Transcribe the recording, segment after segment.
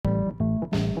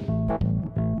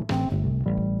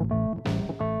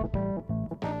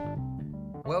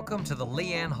Welcome to the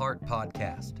Leanne Hart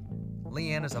Podcast.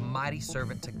 Leanne is a mighty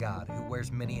servant to God who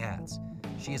wears many hats.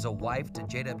 She is a wife to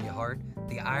J.W. Hart,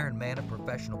 the Iron Man of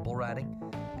professional bull riding,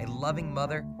 a loving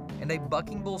mother, and a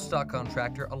bucking bull stock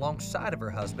contractor alongside of her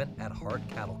husband at Hart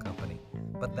Cattle Company.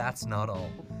 But that's not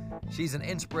all. She's an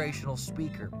inspirational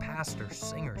speaker, pastor,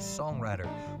 singer, songwriter,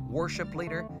 worship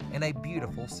leader, and a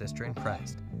beautiful sister in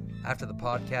Christ. After the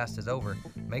podcast is over,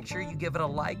 make sure you give it a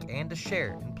like and a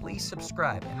share, and please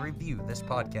subscribe and review this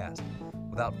podcast.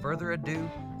 Without further ado,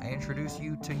 I introduce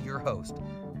you to your host,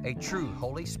 a true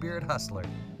Holy Spirit hustler,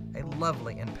 a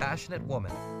lovely and passionate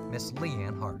woman, Miss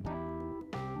Leanne Hart.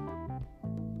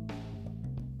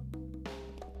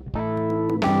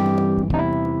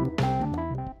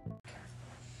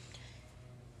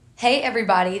 Hey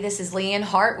everybody, this is Leanne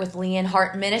Hart with Leanne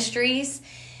Hart Ministries,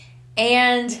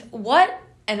 and what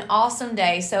an awesome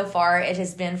day so far it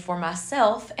has been for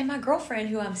myself and my girlfriend,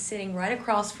 who I'm sitting right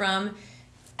across from,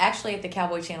 actually at the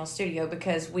Cowboy Channel studio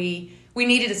because we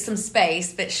needed some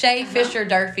space. But Shay Fisher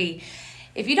Durfee,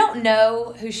 if you don't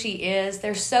know who she is,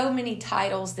 there's so many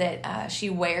titles that she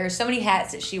wears, so many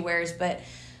hats that she wears, but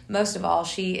most of all,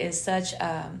 she is such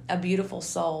a beautiful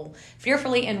soul,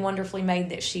 fearfully and wonderfully made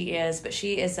that she is. But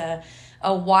she is a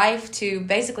wife to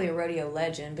basically a rodeo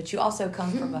legend, but you also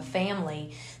come from a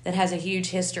family that has a huge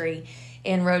history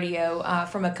in rodeo,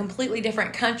 from a completely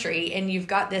different country, and you've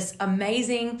got this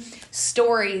amazing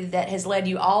story that has led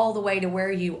you all the way to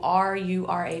where you are. You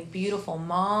are a beautiful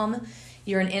mom.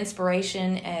 You're an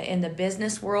inspiration in the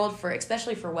business world,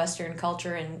 especially for Western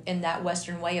culture and in that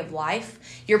Western way of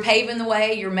life. You're paving the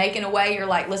way. You're making a way. You're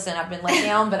like, listen, I've been let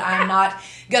down, but I'm not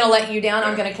going to let you down.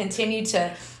 I'm going to continue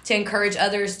to encourage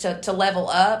others to level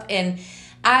up. And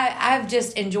I've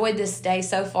just enjoyed this day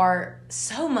so far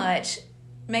so much.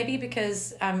 Maybe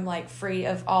because I'm like free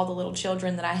of all the little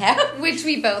children that I have. Which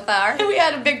we both are. We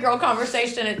had a big girl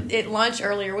conversation at lunch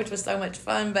earlier, which was so much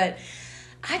fun. But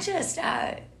I just...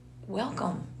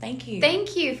 welcome. Thank you.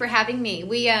 Thank you for having me.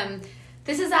 We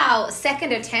this is our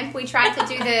second attempt. We tried to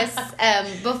do this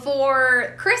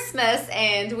before Christmas,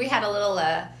 and we had a little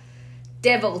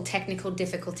devil technical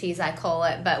difficulties, I call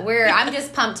it. But I'm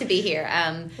just pumped to be here.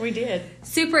 We did.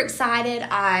 Super excited.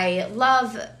 I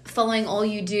love following all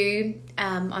you do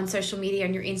on social media,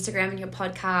 on your Instagram and your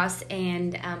podcast,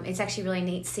 and it's actually really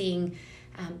neat seeing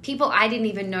people I didn't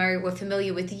even know were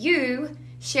familiar with you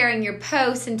sharing your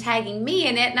posts and tagging me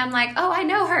in it, and I'm like, oh, I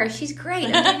know her. She's great.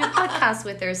 I'm doing a podcast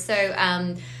with her. So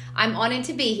I'm honored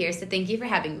to be here, so thank you for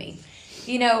having me.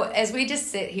 You know, as we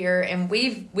just sit here, and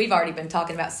we've already been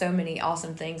talking about so many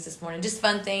awesome things this morning, just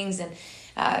fun things, and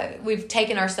we've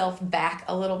taken ourselves back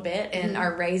a little bit in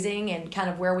our raising and kind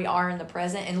of where we are in the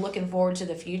present and looking forward to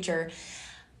the future.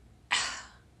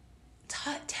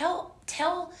 Tell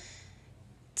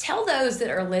those that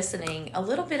are listening a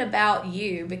little bit about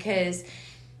you, because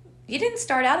you didn't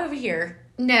start out over here.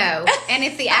 No. And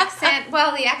if the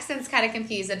accent's kind of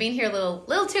confused. I've been here a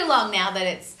little too long now that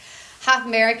it's half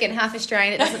American, half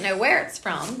Australian. It doesn't know where it's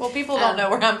from. Well, people don't know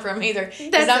where I'm from either.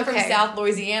 Because I'm from South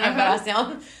Louisiana, but I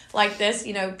sound like this,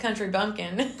 country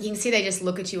bumpkin. You can see they just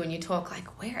look at you when you talk like,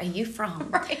 where are you from?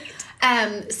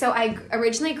 Right. So I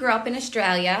originally grew up in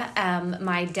Australia.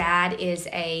 My dad is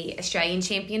a Australian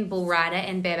champion bull rider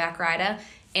and bareback rider,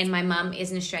 and my mum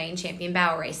is an Australian champion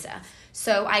barrel racer.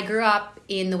 So I grew up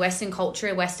in the Western culture,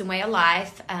 a Western way of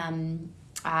life.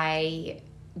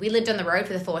 We lived on the road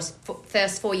for the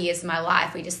first 4 years of my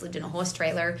life. We just lived in a horse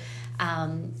trailer.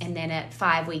 And then at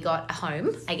 5, we got a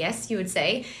home, I guess you would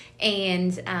say.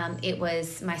 And it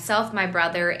was myself, my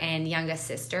brother, and younger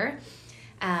sister.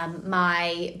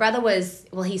 My brother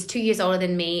he's 2 years older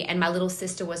than me, and my little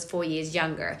sister was 4 years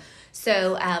younger.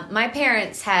 So my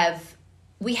parents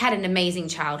we had an amazing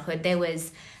childhood. There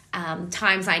was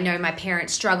times I know my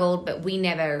parents struggled, but we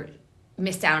never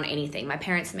missed out on anything. My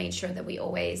parents made sure that we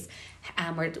always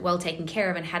were well taken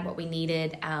care of and had what we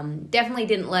needed. Definitely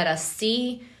didn't let us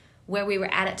see where we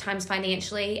were at times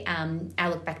financially. I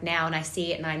look back now and I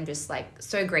see it, and I'm just like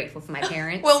so grateful for my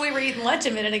parents. Well, we were eating lunch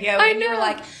a minute ago, I and know. you were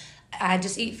like, I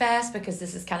just eat fast because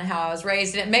this is kind of how I was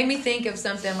raised. And it made me think of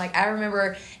something like I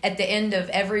remember at the end of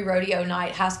every rodeo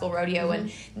night, high school rodeo, and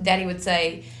Daddy would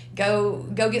say, go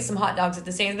get some hot dogs at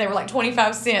the stand. They were like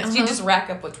 25 cents. You just rack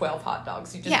up with 12 hot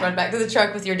dogs. You just run back to the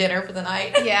truck with your dinner for the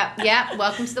night. Yeah.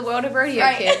 Welcome to the world of rodeo,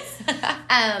 right.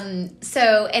 Kids.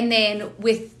 So, and then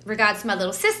with regards to my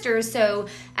little sister,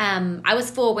 I was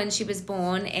 4 when she was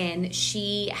born, and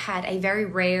she had a very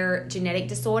rare genetic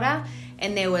disorder,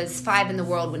 and there was 5 in the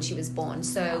world when she was born.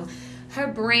 So her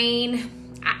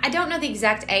brain, I don't know the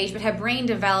exact age, but her brain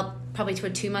developed probably to a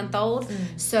 2-month-old.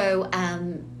 So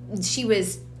she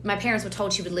was my parents were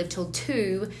told she would live till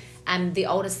 2. The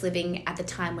oldest living at the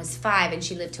time was 5, and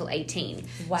she lived till 18.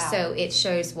 Wow. So it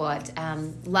shows what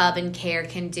love and care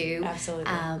can do.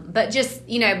 Absolutely. But just,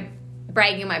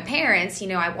 bragging on my parents,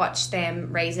 I watched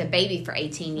them raise a baby for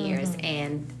 18 years,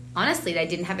 and honestly, they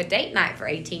didn't have a date night for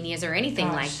 18 years or anything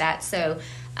like that. So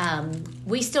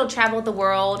we still traveled the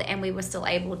world, and we were still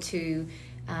able to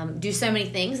do so many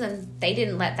things, and they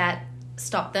didn't let that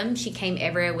stop them. She came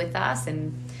everywhere with us,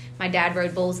 and my dad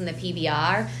rode bulls in the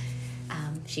PBR.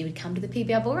 She would come to the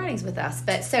PBR bull ridings with us.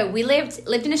 But so we lived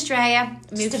in Australia.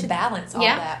 Moved to balance all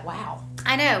that. Wow.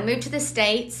 I know. Moved to the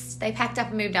States. They packed up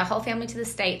and moved our whole family to the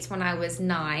States when I was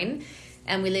 9.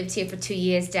 And we lived here for 2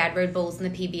 years. Dad rode bulls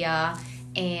in the PBR.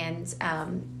 And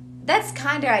that's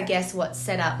kind of, I guess, what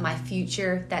set up my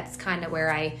future. That's kind of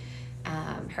where I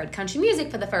heard country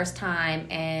music for the first time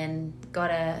and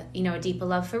got a deeper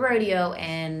love for rodeo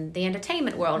and the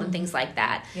entertainment world and things like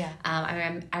that. Yeah.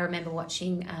 I remember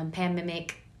watching Pam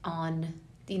Mimic on,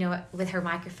 with her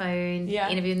microphone, Yeah.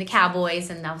 interviewing the cowboys,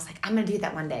 and I was like, I'm going to do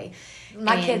that one day.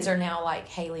 My kids are now like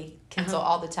Haley Kinsel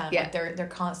all the time. Yeah. Like they're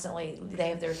constantly, they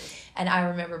have their, and I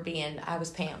remember I was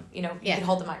Pam, you could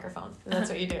hold the microphone. That's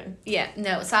what you're doing. Yeah,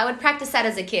 no. So I would practice that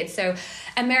as a kid. So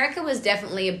America was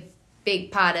definitely a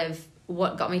big part of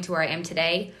what got me to where I am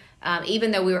today. Even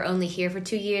though we were only here for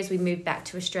 2 years, we moved back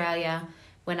to Australia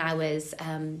when I was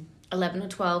 11 or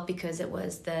 12 because it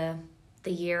was the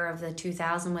year of the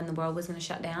 2000 when the world was going to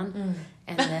shut down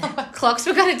and the clocks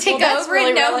were going to tick over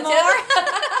really and no relative. more.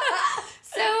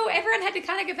 So everyone had to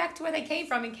kind of go back to where they came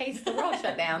from in case the world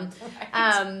shut down.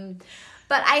 Right.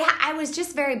 But I was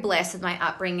just very blessed with my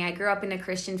upbringing. I grew up in a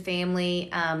Christian family.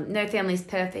 No family's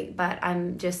perfect, but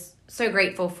I'm just so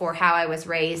grateful for how I was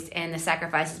raised and the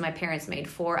sacrifices my parents made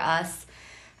for us.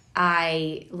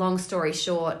 Long story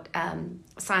short,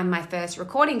 signed my first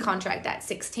recording contract at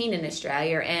 16 in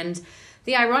Australia. And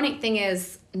the ironic thing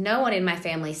is, no one in my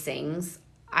family sings.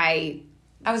 I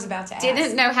was about to ask.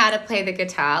 Didn't know how to play the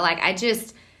guitar.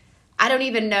 I don't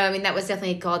even know. I mean, that was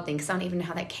definitely a God thing because I don't even know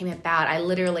how that came about. I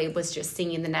literally was just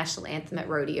singing the national anthem at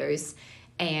rodeos.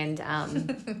 And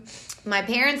my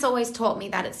parents always taught me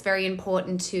that it's very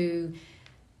important to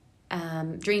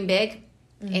dream big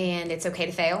and it's okay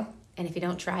to fail. And if you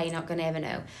don't try, you're not going to ever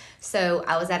know. So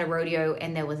I was at a rodeo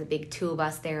and there was a big tour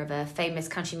bus there of a famous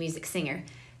country music singer.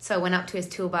 So I went up to his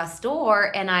tour bus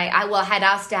door and I had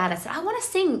asked Dad, I said, I want to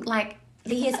sing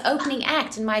his opening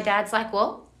act. And my dad's like,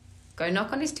 well, go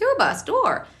knock on his tour bus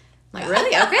door. I'm like,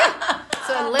 really? Okay.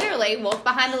 So I literally walked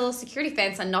behind a little security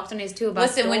fence and knocked on his tour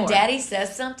bus door. Listen, when Daddy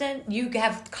says something, you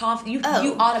have confidence.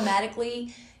 You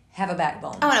automatically have a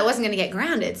backbone. Oh, and I wasn't going to get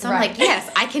grounded. So I'm like, yes,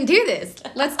 I can do this.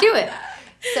 Let's do it.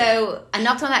 So I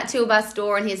knocked on that tour bus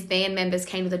door and his band members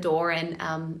came to the door and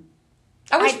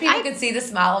I wish people could see the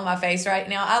smile on my face right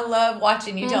now. I love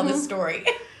watching you tell this story.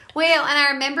 Well, and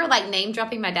I remember name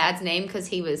dropping my dad's name because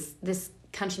he was this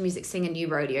country music singer, new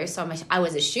rodeo. So I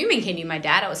was assuming he knew my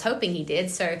dad. I was hoping he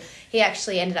did. So he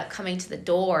actually ended up coming to the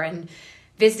door and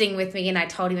visiting with me. And I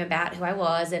told him about who I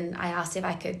was. And I asked if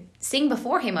I could sing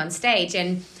before him on stage.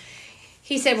 And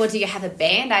he said, well, do you have a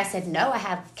band? I said, no, I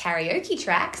have karaoke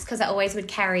tracks because I always would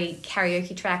carry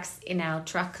karaoke tracks in our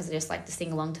truck because I just like to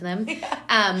sing along to them.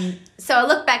 Yeah. So I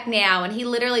look back now and he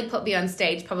literally put me on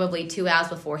stage probably 2 hours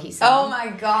before he sang. Oh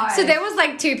my God. So there was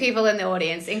 2 people in the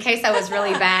audience. In case I was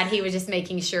really bad, he was just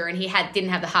making sure and he didn't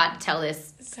have the heart to tell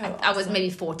this. So I was maybe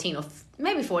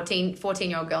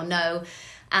 14-year-old girl, no.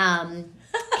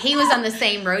 He was on the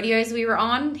same rodeos we were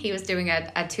on. He was doing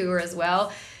a tour as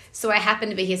well. So I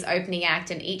happened to be his opening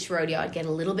act, and each rodeo I'd get a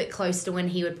little bit close to when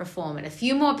he would perform, and a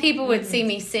few more people would see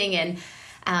me sing. And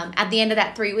at the end of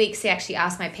that 3 weeks, he actually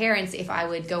asked my parents if I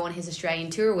would go on his Australian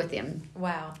tour with him.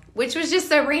 Wow. Which was just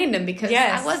so random because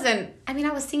I was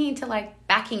singing to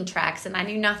backing tracks, and I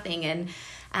knew nothing. And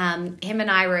him and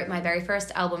I wrote my very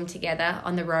first album together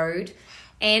on the road.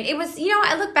 And it was,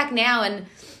 I look back now and,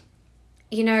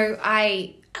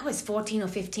 I was 14 or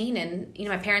 15, and,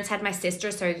 my parents had my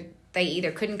sister, so they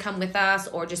either couldn't come with us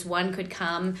or just one could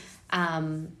come.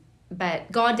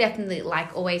 But God definitely,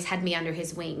 always had me under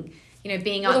his wing.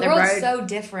 Being on the road. The world's so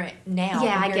different now.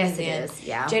 Yeah, I guess it is.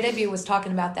 Yeah. JW was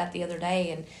talking about that the other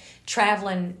day and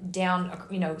traveling down,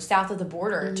 south of the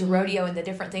border to rodeo and the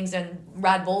different things and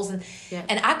ride bulls. And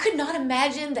I could not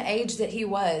imagine the age that he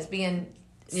was, being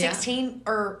 16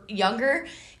 or younger,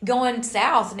 going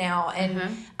south now.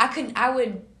 And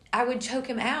I would choke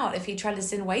him out if he tried to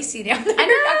send Wasey down there.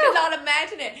 I could not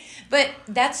imagine it. But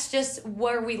that's just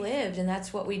where we lived, and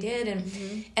that's what we did.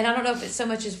 And and I don't know if it's so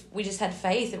much as we just had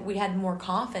faith, that we had more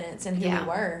confidence in who we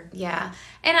were. Yeah.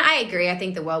 And I agree. I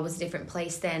think the world was a different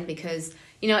place then because,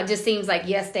 you know, it just seems like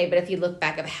yesterday, but if you look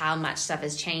back of how much stuff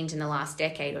has changed in the last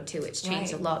decade or two, it's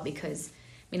changed a lot because,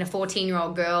 I mean, a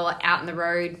 14-year-old girl out in the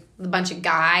road with a bunch of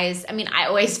guys, I mean, I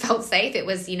always felt safe. It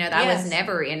was, you know, I was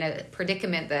never in a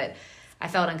predicament that I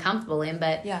felt uncomfortable in.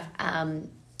 But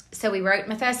so we wrote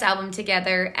my first album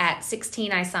together. At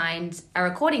 16, I signed a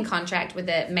recording contract with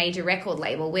a major record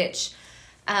label, which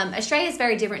Australia is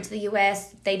very different to the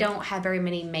US. They don't have very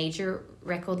many major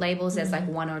record labels. There's like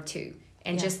one or two.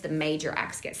 And just the major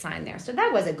acts get signed there. So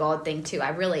that was a God thing too. I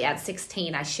really, at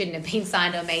 16, I shouldn't have been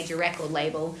signed to a major record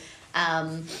label.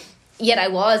 Yet I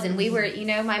was. And we were, you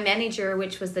know, my manager,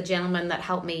 which was the gentleman that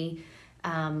helped me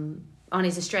on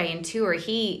his Australian tour,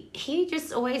 he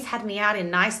just always had me out in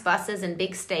nice buses and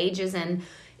big stages. And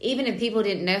even if people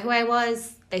didn't know who I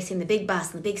was, they seen the big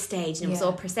bus and the big stage, and it was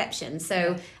all perception.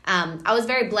 So I was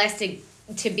very blessed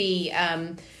to be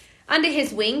under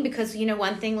his wing because, you know,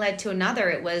 one thing led to another.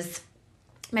 It was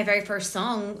my very first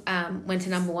song went to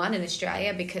number 1 in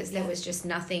Australia because there was just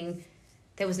nothing.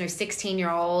 There was no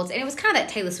 16-year-olds. And it was kind of that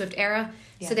Taylor Swift era.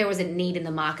 Yeah. So there was a need in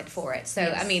the market for it. So,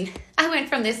 I mean, I went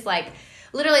from this, like,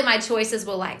 literally my choices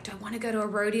were like, do I want to go to a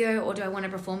rodeo or do I want to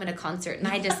perform at a concert? And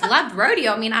I just loved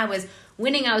rodeo. I mean, I was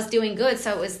winning. I was doing good.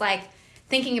 So it was like,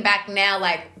 thinking back now,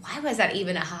 like, why was that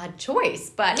even a hard choice?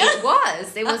 But it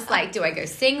was. It was like, do I go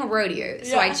sing or rodeo?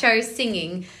 So I chose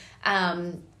singing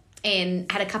and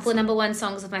had a couple of number 1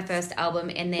 songs with my first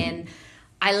album. And then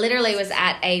I literally was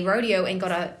at a rodeo and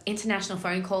got an international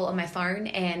phone call on my phone.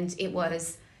 And it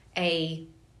was a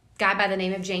guy by the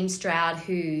name of James Stroud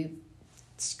who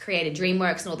created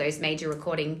DreamWorks and all those major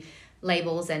recording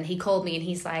labels. And he called me and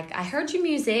he's like, I heard your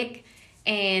music.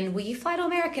 And will you fly to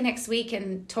America next week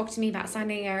and talk to me about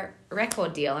signing a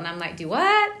record deal? And I'm like, do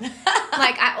what?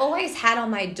 Like, I always had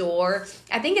on my door,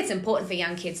 I think it's important for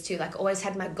young kids too, like, always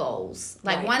had my goals.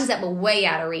 Like, ones that were way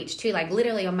out of reach too. Like,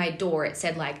 literally on my door, it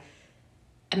said, like,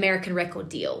 American record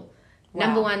deal. Wow.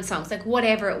 Number 1 songs, like,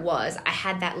 whatever it was. I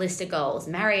had that list of goals.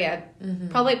 Marry a,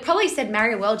 probably said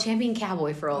marry a world champion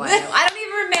cowboy for all I know. I don't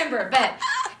even remember, but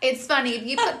it's funny. If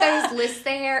you put those lists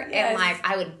there and, like,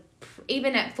 I would,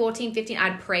 even at 14, 15,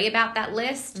 I'd pray about that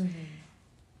list.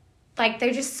 Like,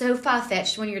 they're just so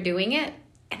far-fetched when you're doing it.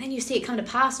 And then you see it come to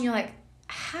pass, and you're like,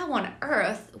 how on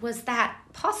earth was that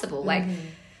possible? Like,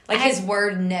 his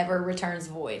word never returns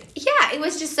void. Yeah, it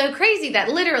was just so crazy that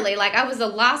literally, like, I was the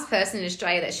last person in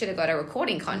Australia that should have got a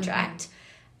recording contract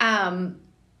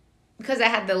because I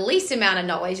had the least amount of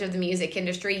knowledge of the music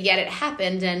industry, yet it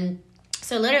happened. And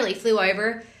so literally flew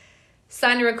over,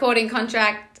 signed a recording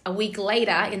contract a week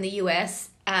later in the US,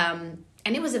 and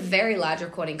it was a very large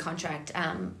recording contract.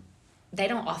 They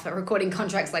don't offer recording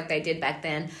contracts like they did back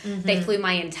then. They flew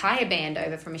my entire band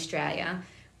over from Australia.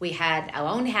 We had our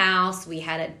own house. We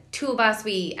had 2 of us.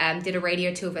 We did a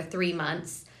radio tour for 3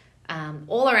 months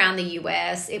all around the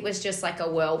US. It was just like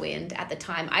a whirlwind at the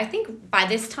time. I think by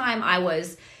this time I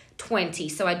was 20,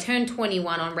 so I turned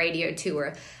 21 on radio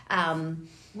tour.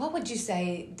 What would you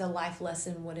say the life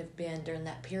lesson would have been during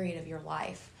that period of your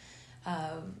life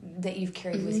that you've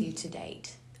carried with you to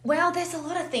date? Well, there's a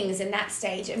lot of things in that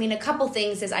stage. I mean, a couple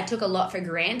things is I took a lot for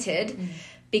granted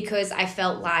because I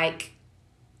felt like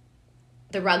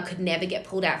the rug could never get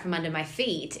pulled out from under my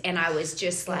feet. And I was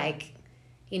just like,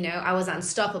 you know, I was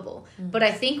unstoppable. But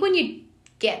I think when you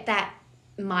get that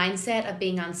mindset of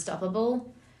being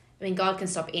unstoppable, I mean, God can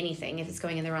stop anything if it's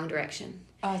going in the wrong direction.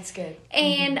 Oh, it's good.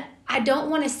 And I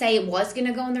don't want to say it was going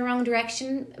to go in the wrong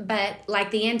direction, but like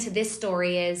the end to this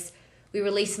story is we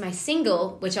released my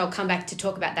single, which I'll come back to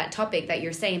talk about that topic that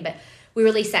you're saying, but we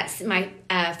released my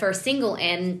first single,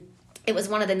 and it was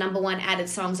one of the number 1 added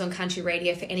songs on country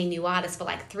radio for any new artist for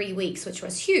like 3 weeks, which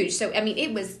was huge. So, I mean,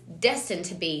 it was destined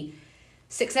to be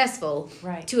successful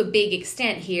to a big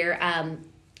extent here.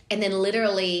 And then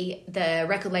literally the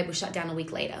record label shut down a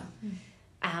week later.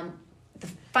 The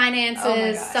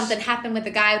finances, something happened with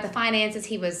the guy with the finances.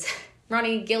 He was,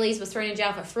 Ronnie Gillies was thrown in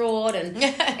jail for fraud, and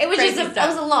it was just, it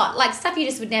was a lot. Like, stuff you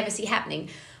just would never see happening.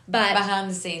 But behind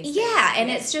the scenes. Yeah,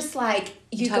 and it's just like,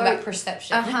 you talk about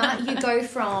perception. You go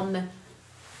from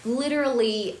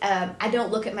literally, I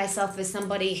don't look at myself as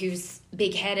somebody who's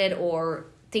big-headed or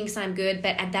thinks I'm good,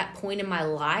 but at that point in my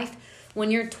life,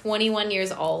 when you're 21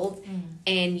 years old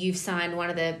and you've signed one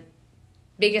of the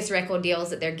biggest record deals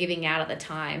that they're giving out at the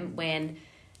time, when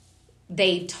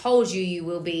they told you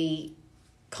will be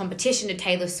competition to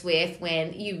Taylor Swift,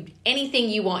 when anything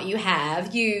you want, you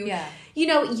have, you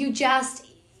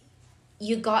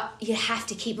have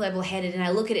to keep level-headed. And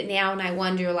I look at it now and I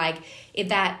wonder, like, if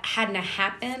that hadn't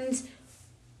happened,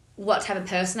 what type of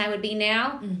person I would be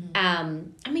now. I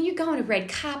mean, you're going to red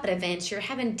carpet events, you're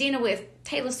having dinner with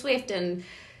Taylor Swift and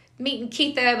meeting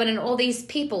Keith Urban and all these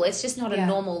people. It's just not a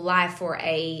normal life for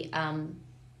a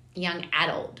young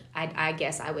adult, I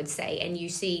guess I would say. And you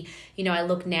see, I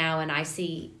look now and I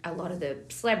see a lot of the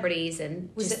celebrities. And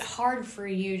was it hard for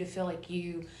you to feel like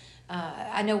you,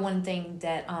 I know one thing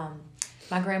that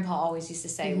my grandpa always used to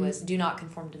say was, do not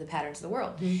conform to the patterns of the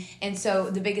world. And so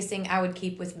the biggest thing I would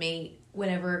keep with me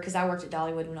whenever, because I worked at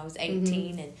Dollywood when I was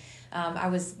 18 and I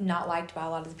was not liked by a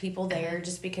lot of the people there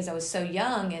just because I was so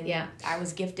young and I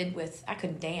was gifted with, I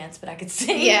couldn't dance, but I could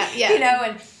sing,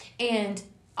 and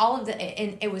all of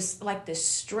and it was like this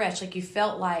stretch,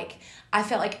 like I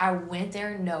felt like I went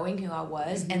there knowing who I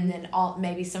was, and then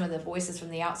maybe some of the voices from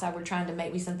the outside were trying to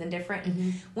make me something different.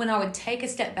 And when I would take a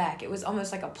step back, it was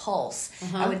almost like a pulse.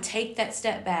 I would take that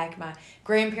step back. My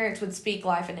grandparents would speak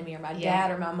life into me, or my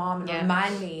dad or my mom, and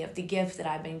remind me of the gift that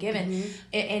I've been given.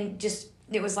 And just,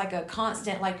 it was like a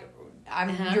constant, like,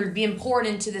 you're being poured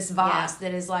into this vase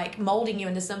that is like molding you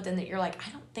into something that you're like, I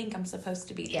don't think I'm supposed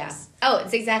to be this. Oh,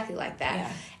 it's exactly like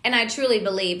that. And I truly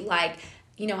believe, like,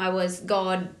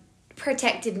 God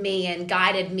protected me and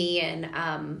guided me, and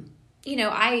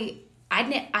I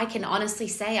can honestly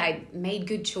say I made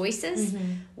good choices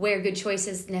where good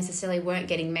choices necessarily weren't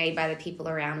getting made by the people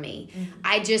around me.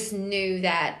 I just knew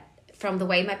that from the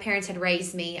way my parents had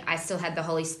raised me, I still had the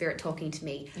Holy Spirit talking to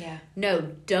me. No,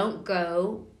 don't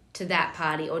go to that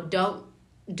party, or don't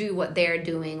do what they're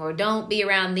doing, or don't be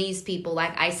around these people.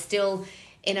 Like, I still,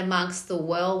 in amongst the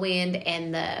whirlwind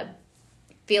and the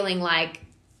feeling like,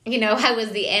 I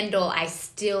was the end all,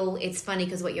 it's funny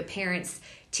because what your parents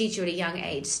teach you at a young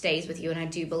age stays with you. And I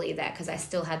do believe that, because I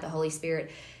still had the Holy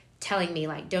Spirit telling me,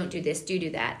 like, don't do this, do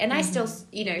that. And I still,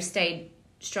 stayed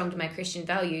strong to my Christian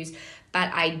values,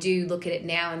 but I do look at it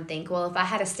now and think, well, if I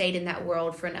had stayed in that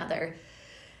world for another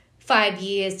 5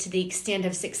 years to the extent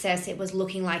of success it was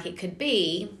looking like it could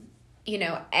be,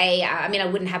 I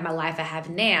wouldn't have my life I have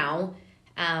now.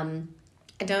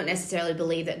 I don't necessarily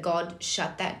believe that God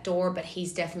shut that door, but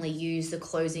he's definitely used the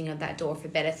closing of that door for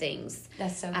better things.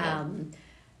 That's so good.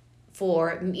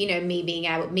 For, me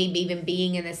even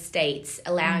being in the States,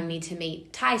 allowing me to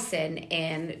meet Tyson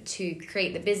and to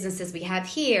create the businesses we have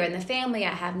here and the family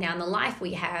I have now and the life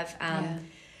we have.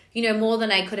 More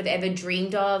than I could have ever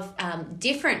dreamed of,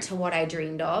 different to what I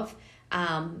dreamed of,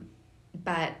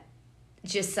 but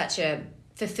just such a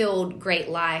fulfilled, great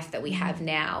life that we have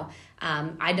now.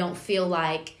 I don't feel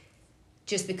like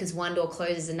just because one door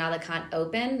closes, another can't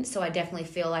open. So I definitely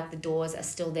feel like the doors are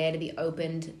still there to be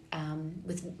opened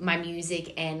with my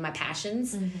music and my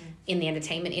passions in the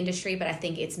entertainment industry. But I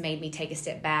think it's made me take a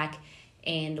step back.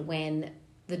 And when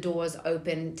the doors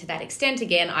open to that extent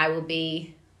again, I will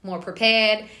be more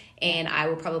prepared, and I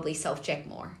will probably self-check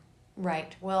more.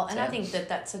 Right. Well, and I think that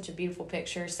that's such a beautiful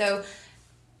picture. So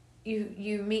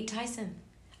you meet Tyson.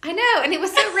 I know, and it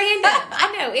was so random.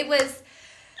 I know, it was.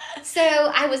 So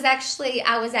I was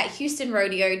at Houston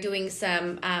Rodeo doing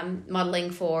some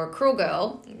modeling for Cruel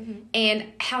Girl,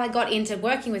 and how I got into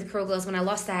working with Cruel Girls when I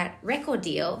lost that record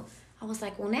deal, I was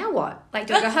like, well, now what? Like,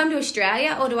 do I go home to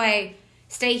Australia, or do I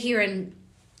stay here and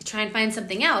try and find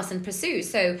something else and pursue?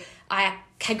 So I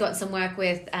had got some work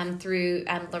with through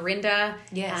Lorinda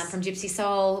from Gypsy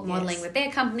Soul, modeling with their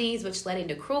companies, which led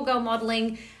into Cruel Girl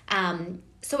modeling.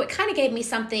 So it kind of gave me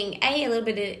something, a little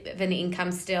bit of an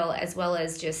income still, as well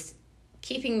as just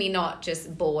keeping me not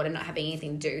just bored and not having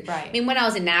anything to do. Right. I mean, when I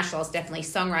was in Nashville, I was definitely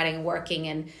songwriting and working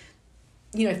and,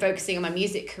 focusing on my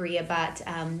music career. But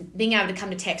being able to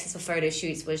come to Texas for photo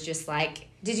shoots was just like...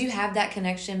 Did you have that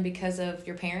connection because of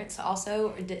your parents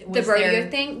also? Or the rodeo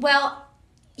thing? Well,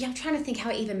 I'm trying to think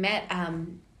how I even met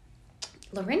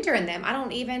Lorinda and them. I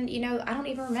don't even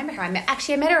remember how I met.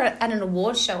 Actually, I met her at an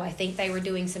award show. I think they were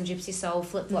doing some Gypsy Soul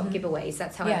flip-flop giveaways.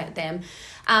 That's how I met them.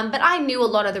 But I knew a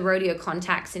lot of the rodeo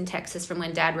contacts in Texas from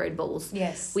when Dad rode bulls.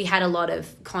 Yes. We had a lot of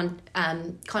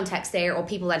contacts there, or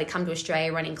people that had come to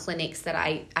Australia running clinics that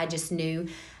I just knew.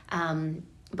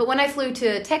 But when I flew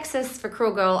to Texas for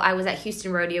Cruel Girl, I was at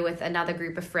Houston Rodeo with another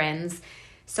group of friends.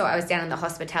 So I was down in the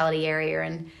hospitality area,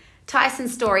 and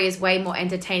Tyson's story is way more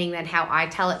entertaining than how I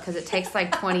tell it, because it takes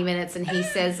like 20 minutes and he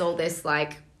says all this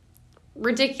like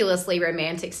ridiculously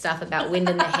romantic stuff about wind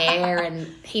in the hair, and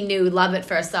he knew love at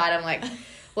first sight. I'm like,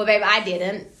 well, babe, I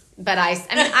didn't. But I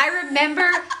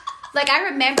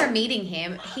remember meeting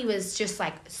him. He was just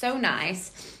like so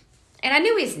nice. And I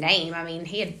knew his name. I mean,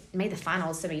 he had made the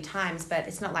finals so many times, but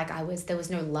it's not like there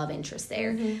was no love interest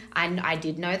there. I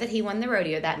did know that he won the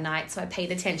rodeo that night, so I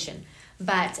paid attention.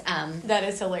 But that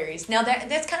is hilarious. Now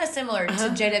that's kind of similar to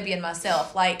JW and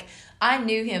myself. Like, I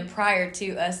knew him prior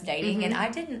to us dating, and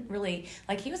I didn't really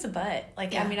like. He was a butt.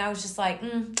 Like, I mean, I was just like,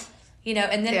 you know.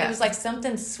 And then it was like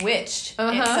something switched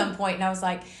at some point, and I was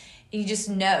like, you just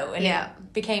know, and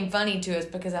it became funny to us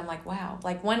because I'm like, wow.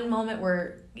 Like, one moment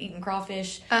we're eating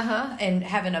crawfish and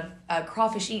having a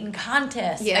crawfish eating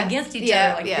contest against each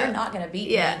other. Like, you're not gonna beat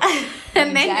me.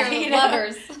 And then you're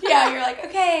lovers. You're like,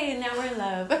 okay, now we're in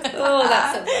love. Oh,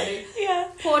 that's so funny. Yeah.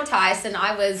 Poor Tyson.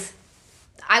 I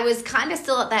was kind of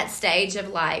still at that stage of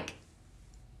like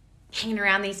hanging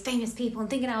around these famous people and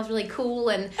thinking I was really cool,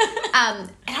 and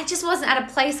I just wasn't at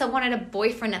a place I wanted a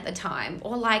boyfriend at the time,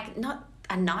 or like not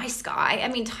a nice guy. I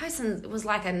mean, Tyson was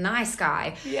like a nice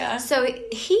guy. Yeah. So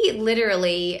he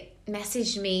literally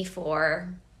messaged me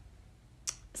for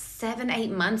 7-8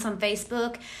 months on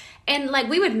Facebook, and like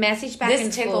we would message back and forth.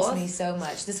 This tickles me so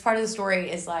much. This part of the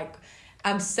story is like,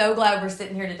 I'm so glad we're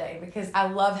sitting here today because I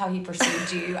love how he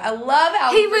pursued you. I love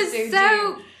how he pursued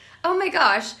you. Oh my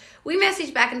gosh. We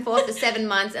messaged back and forth for 7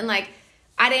 months, and like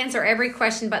I'd answer every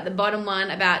question but the bottom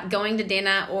one about going to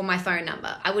dinner or my phone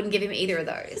number. I wouldn't give him either of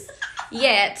those.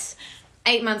 Yet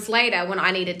 8 months later, when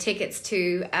I needed tickets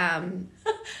to, I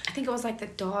think it was like the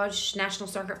Dodge National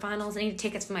Circuit Finals, I needed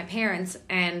tickets for my parents,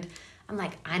 and I'm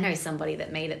like, I know somebody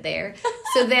that made it there.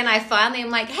 So then I finally am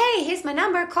like, hey, here's my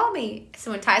number, call me.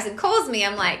 So when Tyson calls me,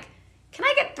 I'm like, can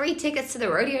I get 3 tickets to the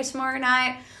rodeo tomorrow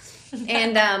night?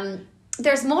 And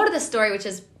there's more to the story, which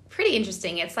is pretty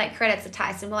interesting. It's like credits to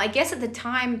Tyson. Well, I guess at the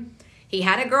time he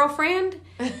had a girlfriend,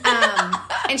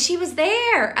 and she was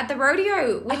there at the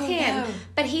rodeo with him. No.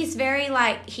 But he's very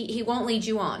like, he won't lead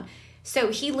you on. So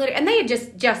he literally, and they had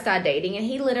just started dating, and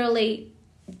he literally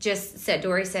just said,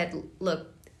 Dory said, look,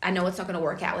 I know it's not going to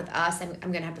work out with us. I'm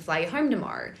going to have to fly you home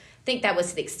tomorrow. I think that was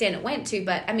to the extent it went to.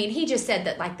 But, I mean, he just said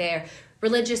that, like, their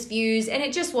religious views, and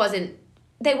it just wasn't,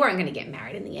 they weren't going to get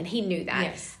married in the end. He knew that.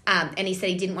 Yes. And he said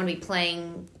he didn't want to be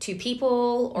playing 2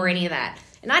 people or any of that.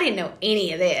 And I didn't know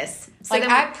any of this. So like,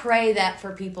 I pray that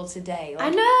for people today.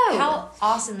 Like, I know. How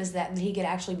awesome is that he could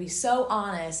actually be so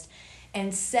honest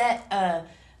and set a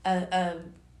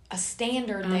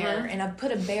standard there, and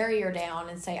put a barrier down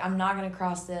and say, I'm not going to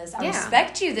cross this. I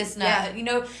respect you this night. You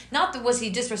know, not that was he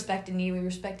disrespecting you, he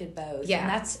respected both. Yeah. And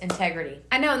that's integrity.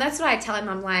 I know, and that's what I tell him.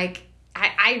 I'm like,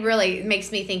 I really, it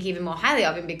makes me think even more highly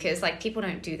of him, because like people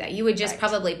don't do that. You would just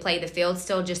probably play the field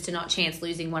still just to not chance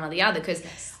losing one or the other, because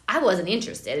I wasn't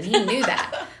interested, and he knew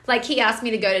that. Like, he asked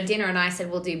me to go to dinner, and I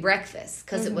said, we'll do breakfast,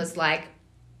 because it was like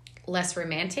less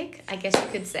romantic, I guess you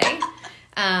could say.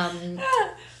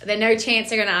 There's no chance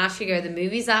they're going to ask you to go to the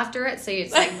movies after it. So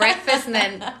it's like breakfast and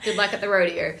then good luck at the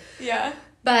rodeo. Yeah.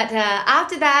 But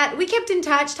after that, we kept in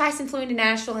touch. Tyson flew into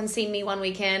Nashville and seen me one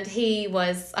weekend. He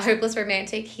was a hopeless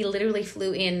romantic. He literally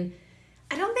flew in.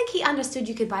 I don't think he understood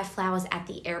you could buy flowers at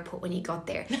the airport when he got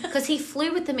there, because he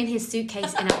flew with them in his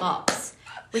suitcase in a box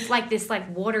with like this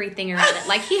like watery thing around it.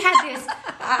 Like, he had this.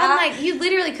 I'm like, you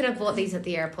literally could have bought these at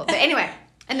the airport. But anyway.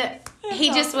 And he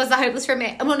just was a hopeless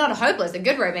romantic. Well, not a hopeless, a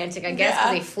good romantic, I guess,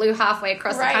 because he flew halfway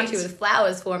across the country with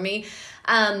flowers for me.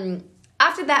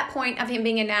 After that point of him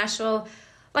being in Nashville,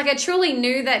 like, I truly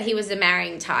knew that he was a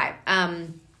marrying type.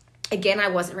 Again, I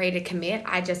wasn't ready to commit.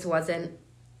 I just wasn't.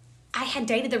 I had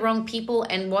dated the wrong people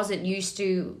and wasn't used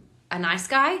to a nice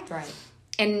guy. Right.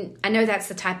 And I know that's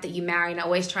the type that you marry. And I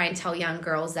always try and tell young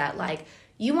girls that, like,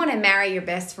 you want to marry your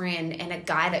best friend and a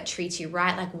guy that treats you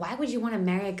right. Like, why would you want to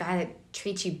marry a guy that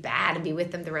treats you bad and be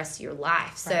with them the rest of your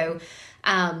life? Right. So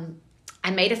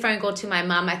I made a phone call to my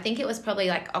mom. I think it was probably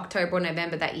like October or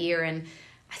November that year. And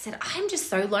I said, I'm just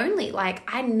so lonely. Like,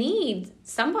 I need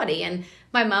somebody. And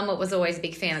my mom was always a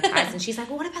big fan of Tyson. She's like,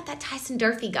 well, what about that Tyson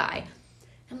Durfee guy?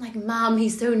 I'm like, Mom,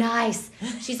 he's so nice.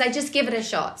 She's like, just give it a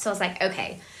shot. So I was like,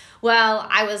 okay. Well,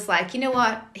 I was like, you know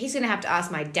what? He's going to have to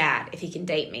ask my dad if he can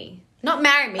date me. Not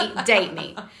marry me, date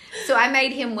me. So I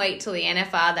made him wait till the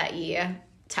NFR that year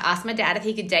to ask my dad if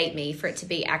he could date me for it to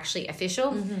be actually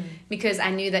official. Mm-hmm. Because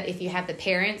I knew that if you have the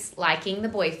parents liking the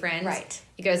boyfriend,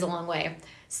 it goes a long way.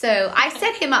 So I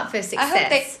set him up for success. I hope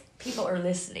that people are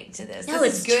listening to this. No,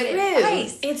 this is good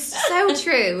advice. It's so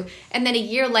true. And then a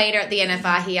year later at the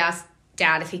NFR, he asked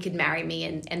Dad if he could marry me,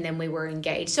 and then we were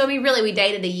engaged. So we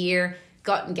dated a year,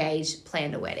 got engaged,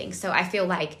 planned a wedding. So I feel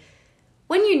like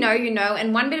when you know, you know.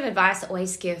 And one bit of advice I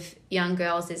always give young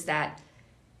girls is that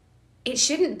it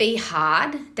shouldn't be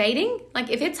hard dating. Like,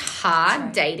 if it's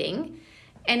hard dating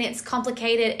and it's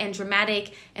complicated and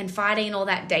dramatic and fighting and all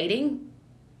that dating,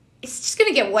 it's just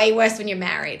gonna get way worse when you're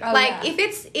married. Oh, like yeah.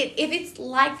 if it's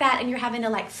like that and you're having to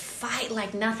like fight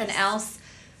like nothing else,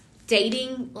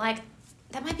 dating, like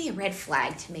that might be a red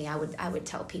flag to me. I would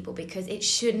tell people, because it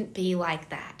shouldn't be like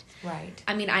that. Right.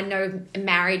 I mean, I know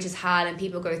marriage is hard and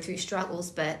people go through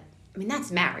struggles, but I mean,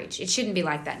 that's marriage. It shouldn't be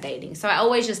like that dating. So I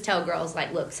always just tell girls,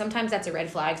 like, look, sometimes that's a red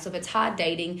flag. So if it's hard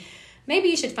dating, maybe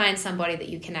you should find somebody that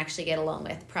you can actually get along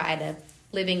with prior to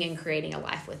living and creating a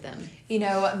life with them. You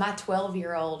know, my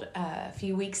 12-year-old a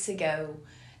few weeks ago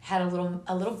had a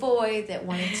little boy that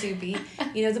wanted to be,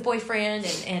 you know, the boyfriend,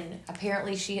 and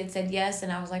apparently she had said yes,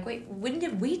 and I was like, wait, when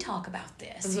did we talk about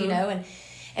this? Mm-hmm. You know,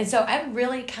 and so I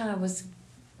really kind of was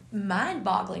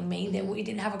mind-boggling me that we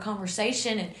didn't have a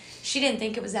conversation, and she didn't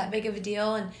think it was that big of a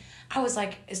deal. And I was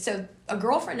like, so a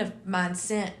girlfriend of mine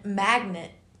sent magnet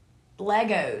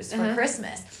Legos for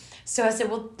Christmas. So I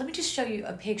said, well, let me just show you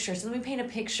a picture. So let me paint a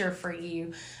picture for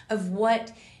you of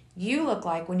what you look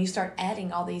like when you start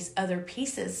adding all these other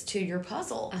pieces to your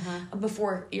puzzle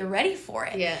before you're ready for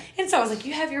it. Yeah. And so I was like,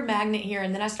 you have your magnet here.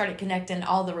 And then I started connecting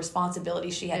all the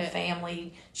responsibilities she had,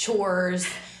 family, chores,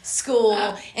 school.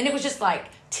 And it was just like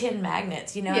 10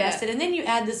 magnets, you know. Yeah. And I said, and then you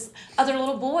add this other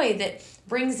little boy that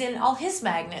brings in all his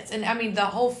magnets. And I mean, the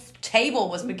whole table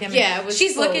was becoming, it was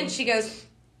she's full. looking, she goes,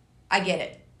 I get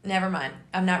it. Never mind.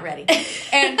 I'm not ready.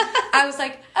 And I was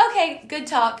like, okay, good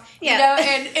talk. Yeah. You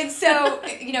know, and so,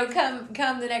 you know,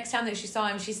 come the next time that she saw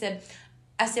him,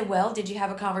 I said, well, did you have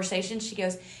a conversation? She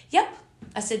goes, yep.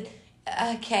 I said,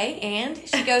 okay, and?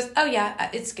 She goes, oh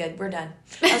yeah, it's good. We're done.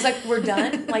 I was like, we're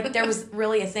done? Like, there was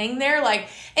really a thing there? Like,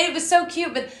 and it was so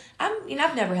cute, but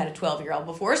I've never had a 12-year-old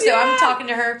before, so I'm talking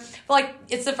to her, like,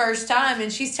 it's the first time,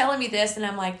 and she's telling me this, and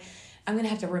I'm like, I'm going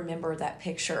to have to remember that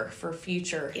picture for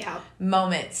future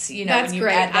moments, you know. That's when you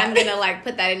great. add that. I'm going to like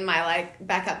put that in my like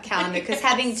backup calendar, because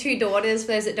having two daughters,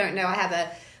 for those that don't know, I have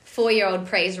a 4-year-old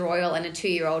Praise Royal and a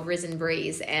 2-year-old Risen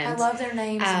Breeze. And I love their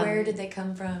names. Where did they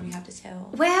come from? You have to tell.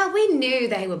 well, we knew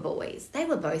they were boys. They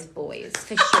were both boys,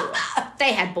 for sure.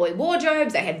 They had boy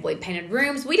wardrobes. They had boy painted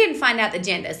rooms. We didn't find out the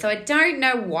gender, so I don't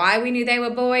know why we knew they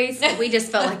were boys. We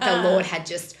just felt like the Lord had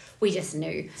we just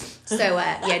knew. So,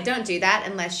 don't do that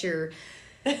unless you're,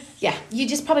 you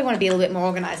just probably want to be a little bit more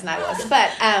organized than I was.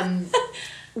 But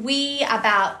we,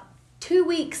 about 2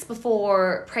 weeks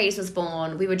before Praise was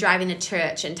born, we were driving to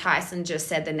church, and Tyson just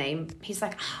said the name. He's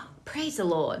like, oh, praise the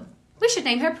Lord. We should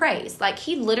name her Praise. Like,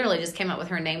 he literally just came up with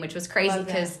her name, which was crazy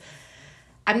because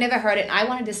I've never heard it. And I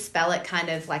wanted to spell it kind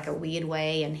of like a weird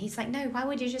way. And he's like, no, why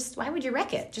would you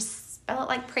wreck it? Just spell it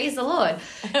like praise the Lord.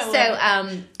 So,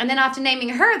 and then after naming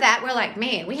her that, we're like,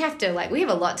 man, we have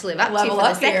a lot to live up to for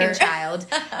the second child.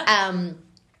 And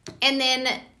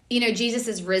then, you know, Jesus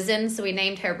is risen. So we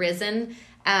named her Risen.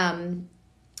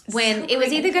 When it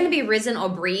was either going to be Risen or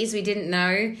Breeze, we didn't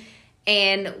know.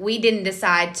 And we didn't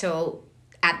decide till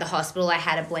at the hospital. I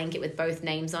had a blanket with both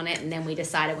names on it. And then we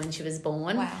decided when she was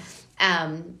born. Wow.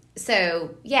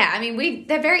 So yeah, I mean,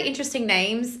 they're very interesting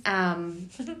names.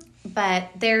 But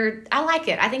I like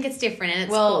it. I think it's different, and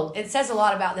it's cool. It says a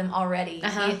lot about them already,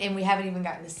 and we haven't even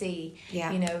gotten to see,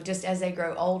 Yeah. you know, just as they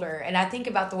grow older. And I think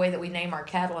about the way that we name our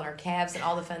cattle and our calves and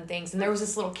all the fun things. And there was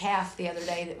this little calf the other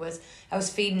day I was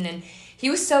feeding, and he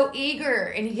was so eager,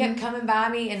 and he kept coming by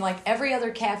me, and like every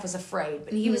other calf was afraid,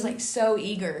 but he was like so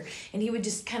eager, and he would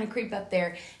just kind of creep up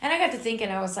there. And I got to thinking,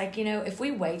 I was like, you know, if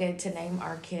we waited to name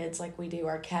our kids like we do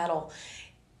our cattle,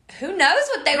 who knows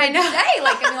what they would say?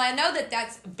 Like, I mean, I know that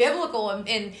that's biblical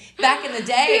and back in the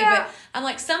day, but I'm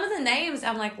like, some of the names,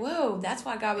 I'm like, whoa, that's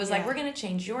why God was like, we're going to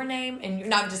change your name. And you're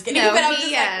not just kidding, but I was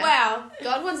just like, wow.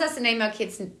 God wants us to name our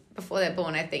kids before they're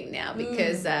born, I think, now,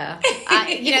 because,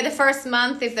 you know, the first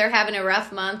month, if they're having a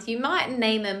rough month, you might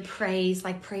name them Praise,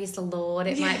 like Praise the Lord.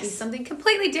 It might be something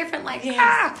completely different, like,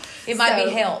 It might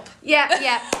be help.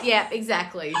 Yeah,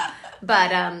 exactly.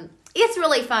 But, it's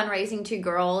really fun raising two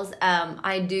girls.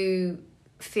 I do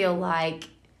feel like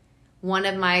one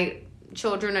of my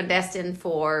children are destined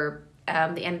for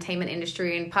the entertainment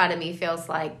industry, and part of me feels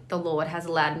like the Lord has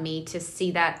allowed me to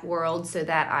see that world so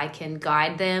that I can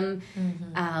guide them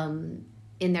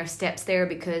in their steps there,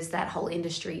 because that whole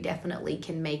industry definitely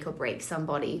can make or break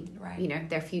somebody, you know,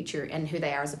 their future and who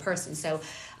they are as a person. So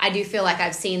I do feel like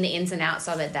I've seen the ins and outs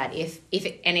of it, that if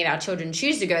any of our children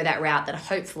choose to go that route, that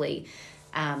hopefully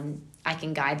I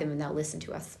can guide them and they'll listen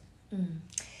to us.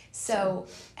 So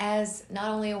as not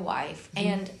only a wife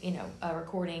and, you know, a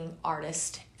recording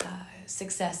artist,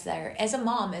 success there, as a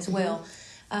mom as well,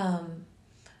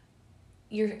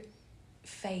 your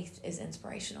faith is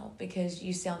inspirational, because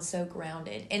you sound so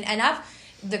grounded. And I've,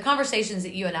 the conversations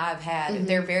that you and I have had,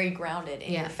 they're very grounded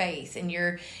in Yeah. your faith, and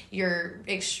you're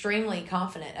extremely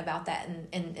confident about that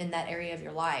in that area of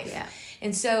your life. Yeah.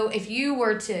 And so if you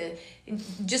were to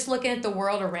just looking at the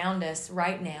world around us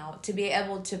right now, to be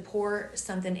able to pour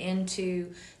something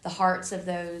into the hearts of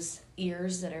those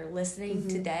ears that are listening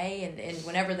today and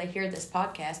whenever they hear this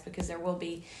podcast, because there will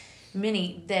be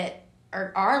many that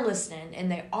are listening,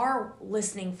 and they are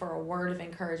listening for a word of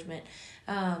encouragement,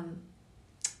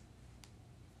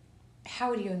 how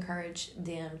would you encourage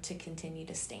them to continue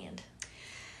to stand?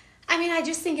 I mean, I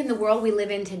just think in the world we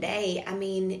live in today, I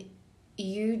mean,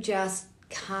 you just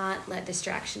can't let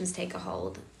distractions take a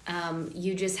hold.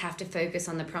 You just have to focus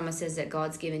on the promises that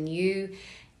God's given you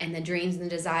and the dreams and the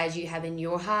desires you have in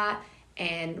your heart,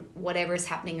 and whatever is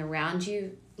happening around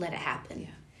you, let it happen. Yeah.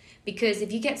 Because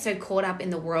if you get so caught up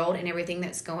in the world and everything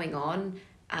that's going on,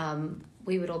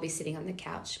 we would all be sitting on the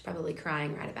couch probably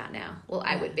crying right about now. Well,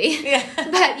 I would be. Yeah. But,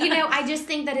 I just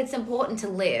think that it's important to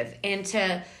live and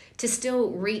to still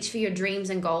reach for your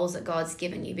dreams and goals that God's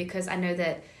given you, because I know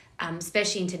that,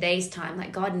 especially in today's time,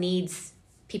 like God needs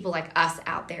people like us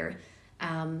out there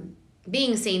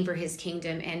being seen for his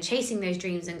kingdom and chasing those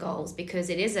dreams and goals, because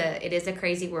it is a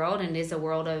crazy world, and it is a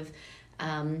world of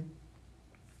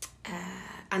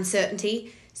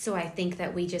uncertainty. So I think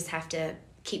that we just have to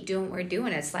keep doing what we're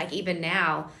doing. It's like even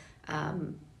now,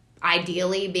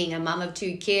 ideally being a mom of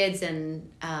 2 kids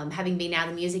and having been out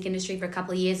of the music industry for a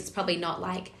couple of years, it's probably not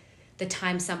like the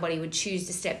time somebody would choose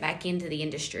to step back into the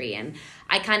industry. And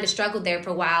I kind of struggled there for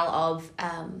a while of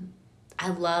I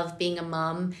love being a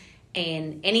mom,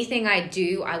 and anything I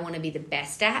do, I want to be the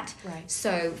best at. Right.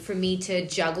 So for me to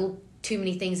juggle too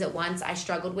many things at once, I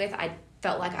struggled with. I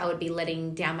felt like I would be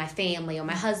letting down my family or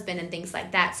my husband and things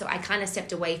like that. So I kind of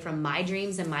stepped away from my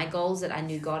dreams and my goals that I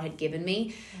knew God had given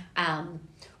me,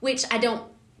 which I don't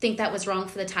think that was wrong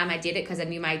for the time I did it, because I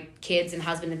knew my kids and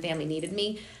husband and family needed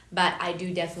me. But I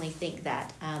do definitely think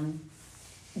that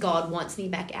God wants me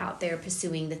back out there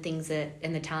pursuing the things that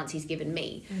and the talents he's given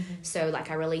me. So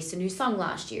like I released a new song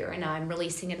last year, and I'm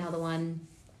releasing another one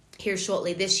here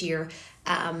shortly this year.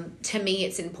 To me,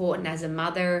 it's important as a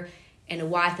mother and a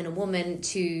wife and a woman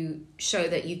to show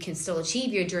that you can still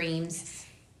achieve your dreams,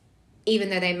 even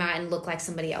though they mightn't look like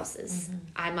somebody else's.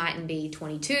 I mightn't be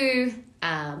 22.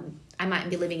 I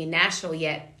mightn't be living in Nashville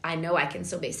yet. I know I can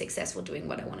still be successful doing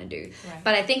what I want to do. Right.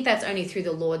 But I think that's only through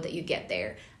the Lord that you get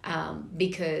there,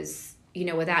 because,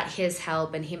 without his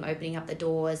help and him opening up the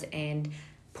doors and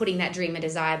putting that dream and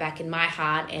desire back in my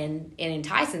heart and in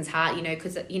Tyson's heart,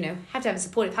 because, have to have a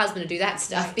supportive husband to do that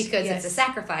stuff, Right. because Yes. it's a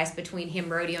sacrifice between him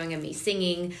rodeoing and me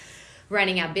singing,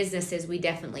 running our businesses. We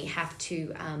definitely have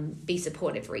to be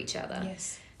supportive for each other.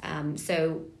 Yes.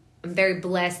 So I'm very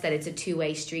blessed that it's a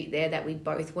 2-way street there, that we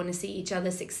both want to see each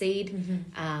other succeed.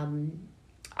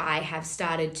 I have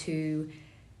started to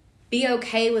be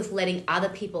okay with letting other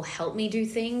people help me do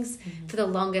things. For the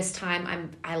longest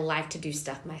time, I like to do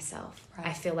stuff myself. Right.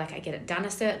 I feel like I get it done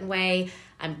a certain way.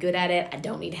 I'm good at it. I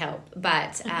don't need help.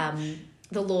 But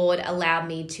the Lord allowed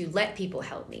me to let people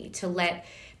help me, to let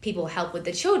people help with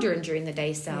the children during the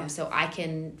day some, so I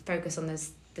can focus on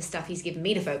the stuff he's given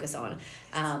me to focus on.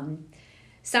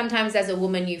 Sometimes as a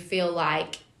woman, you feel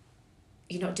like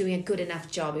you're not doing a good enough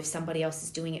job if somebody else is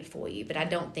doing it for you. But I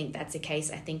don't think that's the case.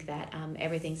 I think that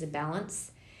everything's a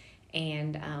balance,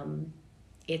 and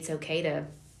it's okay to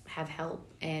have help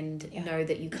and know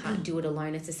that you can't do it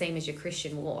alone. It's the same as your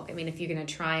Christian walk. I mean, if you're going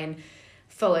to try and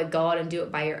follow God and do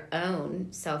it by your own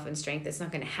self and strength, it's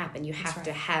not going to happen. You have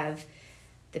to have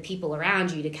the people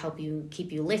around you to help you,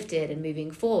 keep you lifted and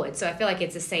moving forward. So I feel like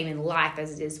it's the same in life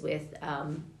as it is with,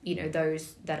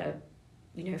 those that are,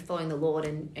 following the Lord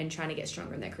and trying to get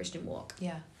stronger in their Christian walk.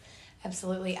 Yeah,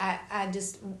 absolutely. I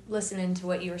just, listening to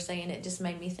what you were saying, it just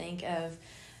made me think of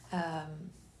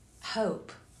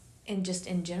hope, and just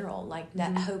in general, like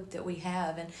that hope that we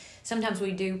have. And sometimes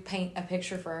we do paint a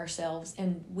picture for ourselves,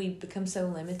 and we become so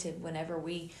limited whenever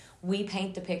we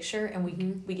paint the picture, and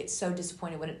we get so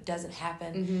disappointed when it doesn't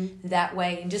happen that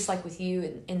way. And just like with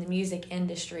you in the music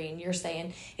industry, and you're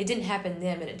saying it didn't happen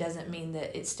then, but it doesn't mean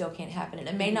that it still can't happen. And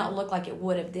it may not look like it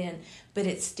would have then, but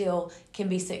it still can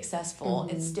be successful.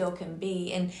 It still can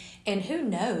be. And who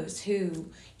knows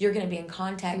who you're going to be in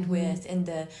contact with, and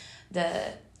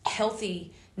the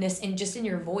healthiness and just in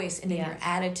your voice and in your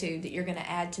attitude that you're going to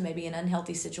add to maybe an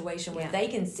unhealthy situation where they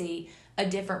can see a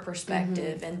different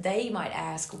perspective, and they might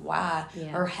ask why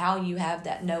or how you have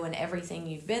that, knowing everything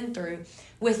you've been through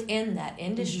within that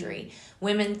industry.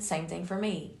 Women, same thing for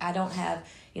me. I don't have,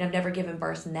 I've never given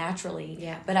birth naturally,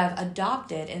 but I've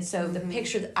adopted. And so the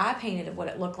picture that I painted of what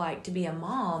it looked like to be a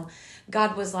mom,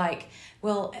 God was like,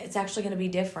 well, it's actually going to be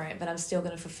different, but I'm still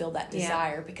going to fulfill that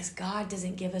desire because God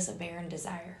doesn't give us a barren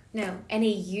desire. No, and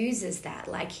he uses that.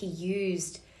 Like he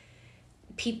used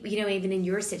people, even in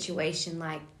your situation,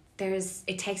 like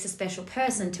it takes a special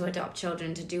person to adopt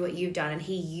children to do what you've done. And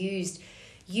he used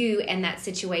you and that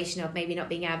situation of maybe not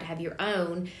being able to have your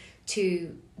own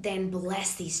to then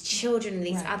bless these children and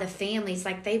these other families.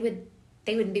 Like they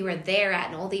wouldn't be where they're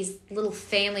at, and all these little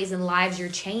families and lives you're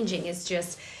changing is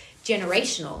just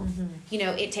generational.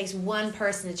 It takes one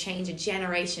person to change a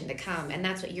generation to come, and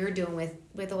that's what you're doing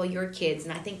with all your kids.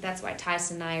 And I think that's why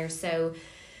Tyson and I are so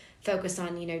focused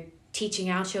on teaching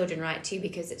our children right too,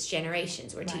 because it's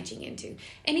generations we're teaching into.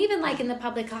 And even like in the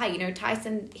public eye,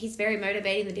 Tyson, he's very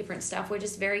motivating, the different stuff. We're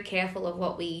just very careful of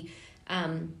what we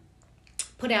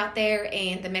put out there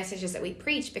and the messages that we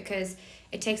preach, because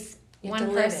it takes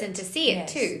one person to see it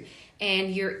too.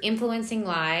 And you're influencing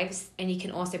lives, and you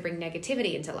can also bring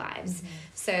negativity into lives.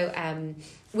 So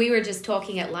we were just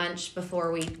talking at lunch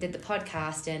before we did the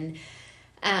podcast, and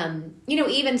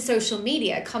even social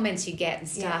media comments you get and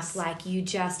stuff, like you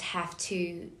just have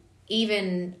to,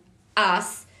 even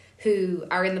us who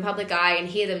are in the public eye and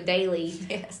hear them daily,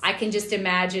 I can just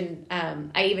imagine,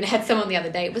 I even had someone the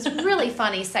other day, it was really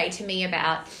funny, say to me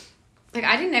about, like,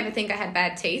 I didn't ever think I had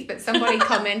bad teeth, but somebody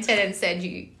commented and said,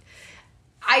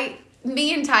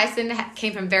 me and Tyson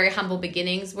came from very humble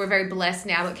beginnings. We're very blessed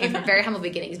now, but came from very humble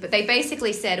beginnings. But they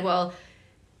basically said, well,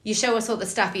 you show us all the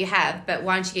stuff you have, but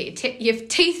why don't you get your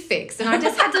teeth fixed? And I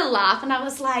just had to laugh, and I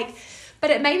was like,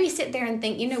 but it made me sit there and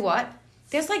think, you know what?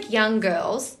 There's like young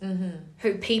girls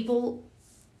who people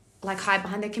like hide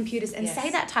behind their computers and say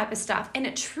that type of stuff, and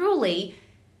it truly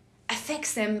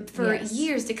affects them for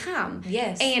years to come.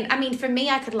 And I mean, for me,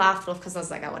 I could laugh it off because I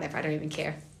was like, oh, whatever, I don't even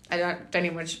care. I don't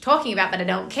even know what you're talking about, but I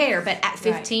don't care. But at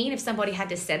 15, if somebody had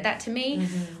just said that to me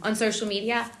on social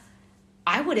media,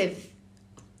 I would have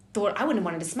thought, I wouldn't have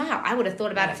wanted to smile. I would have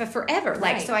thought about it for forever.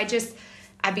 Like, so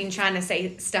I've been trying to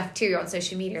say stuff too on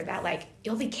social media about, like,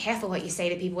 you'll be careful what you say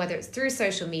to people, whether it's through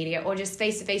social media or just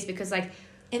face to face, because, like,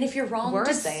 and if you're wrong,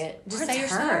 just say it. Just say you're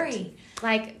sorry.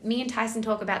 Like, me and Tyson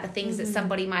talk about the things that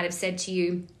somebody might have said to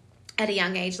you at a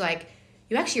young age, like,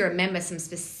 you actually remember some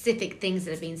specific things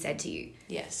that have been said to you.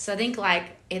 So I think, like,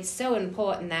 it's so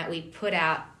important that we put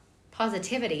out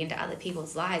positivity into other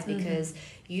people's lives, because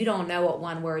you don't know what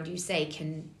one word you say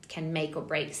can make or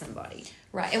break somebody.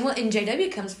 And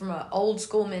JW comes from an old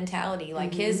school mentality.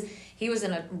 Like he was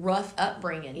in a rough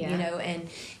upbringing,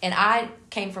 and I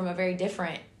came from a very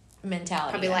different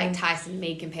mentality. Probably like Tyson and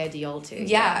me compared to y'all two.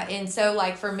 And so,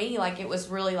 like, for me, like, it was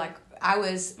really like, I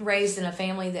was raised in a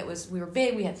family that we were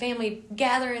big. We had family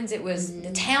gatherings. It was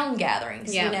the town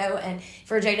gatherings, and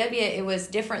for JW, it was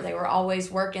different. They were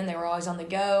always working. They were always on the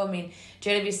go. I mean,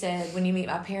 JW said, when you meet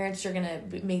my parents, you're going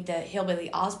to meet the hillbilly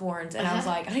Osborns. And I was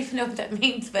like, I don't even know what that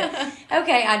means, but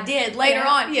okay, I did later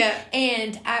on.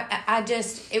 And I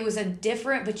just, it was a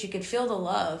different, but you could feel the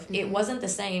love. It wasn't the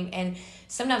same. And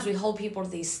sometimes we hold people to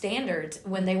these standards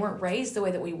when they weren't raised the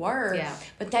way that we were.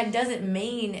 But that doesn't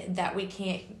mean that we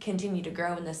can't continue to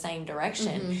grow in the same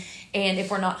direction. And if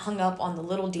we're not hung up on the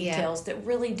little details that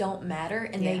really don't matter,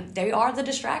 and they are the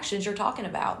distractions you're talking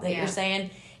about, that you're saying,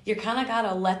 you kind of got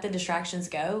to let the distractions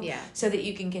go so that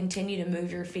you can continue to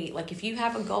move your feet. Like, if you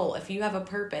have a goal, if you have a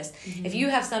purpose, if you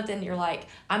have something, you're like,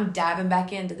 I'm diving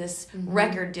back into this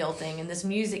record deal thing and this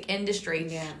music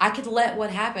industry. I could let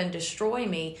what happened destroy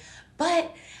me.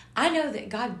 But I know that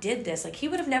God did this. Like, he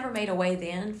would have never made a way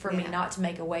then for me not to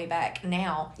make a way back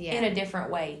now in a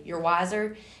different way. You're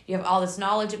wiser. You have all this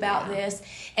knowledge about this.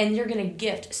 And you're going to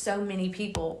gift so many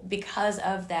people because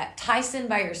of that. Tyson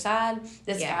by your side,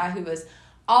 this guy who was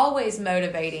always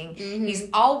motivating. He's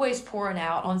always pouring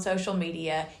out on social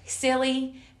media.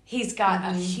 Silly. He's got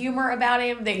a humor about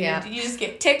him that you just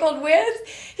get tickled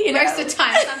with. Most of the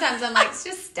time. Sometimes I'm like,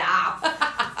 just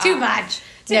stop. Too much.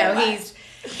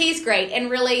 He's great. And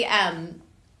really,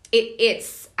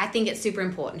 it's I think it's super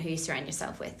important who you surround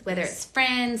yourself with, whether it's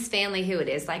friends, family, who it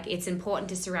is. Like, it's important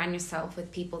to surround yourself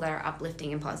with people that are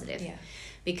uplifting and positive.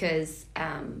 Because,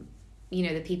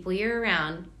 the people you're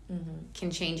around can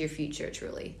change your future,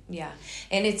 truly.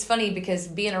 And it's funny because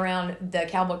being around the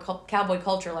cowboy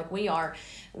culture like we are,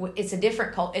 it's a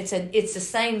different culture. It's the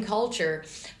same culture,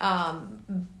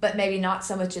 but maybe not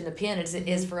so much in the pen as it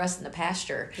is for us in the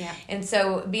pasture. And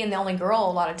so, being the only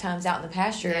girl a lot of times out in the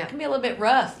pasture, it can be a little bit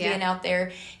rough being out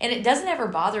there. And it doesn't ever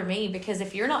bother me, because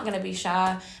if you're not going to be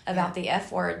shy about the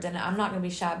F word, then I'm not going to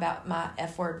be shy about my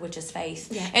F word, which is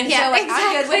faith. And so, like,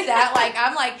 I'm good with that. Like,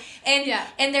 I'm like,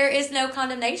 and there is no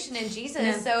condemnation in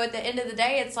Jesus. So at the end of the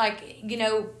day, it's like,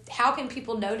 how can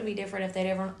people know to be different if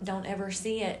they don't ever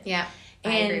see it?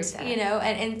 I agree with that. You know,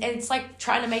 and it's like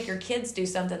trying to make your kids do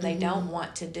something they don't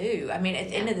want to do. I mean, at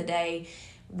the end of the day,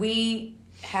 we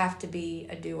have to be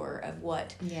a doer of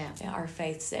what our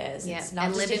faith says. Yeah. It's not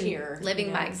and just living, a hearer. living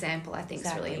you know? by example, I think,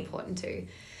 is really important too.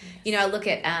 Yes. You know, I look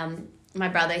at my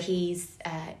brother. He's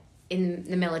in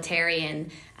the military,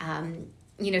 and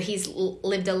you know, he's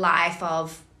lived a life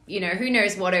of, you know, who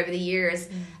knows what over the years.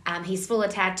 He's full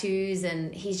of tattoos,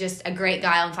 and he's just a great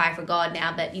guy on fire for God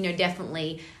now. But, you know,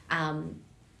 definitely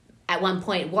at one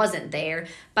point wasn't there.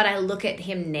 But I look at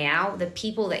him now, the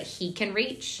people that he can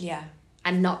reach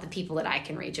are not the people that I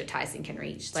can reach or Tyson can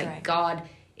reach. Like, right. God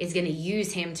is going to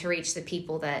use him to reach the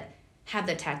people that have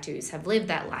the tattoos, have lived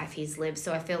that life he's lived.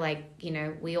 So I feel like, you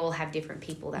know, we all have different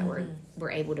people that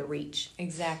we're able to reach.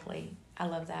 Exactly. I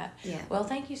love that. Yeah. Well,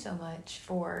 thank you so much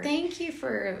for Thank you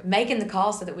for making the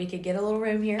call so that we could get a little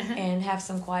room here and have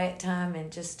some quiet time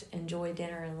and just enjoy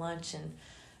dinner and lunch and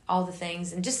all the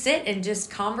things and just sit and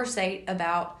just conversate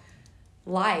about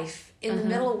life in the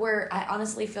middle where I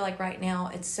honestly feel like right now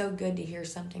it's so good to hear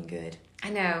something good. I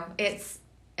know. It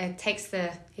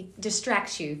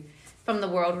distracts you from the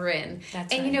world we're in.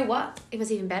 That's and right. you know what? It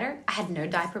was even better. I had no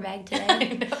diaper bag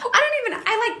today.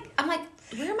 I'm like,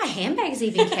 where are my handbags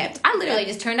even kept? I literally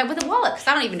just turned up with a wallet because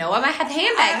I don't even know why I have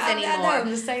handbags anymore. I know, I'm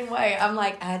the same way. I'm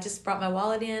like, I just brought my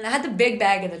wallet in. I had the big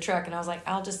bag in the truck and I was like,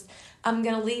 I'm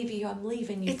going to leave you. I'm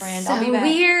leaving you, friend. So I'll be back.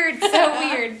 so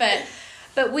weird.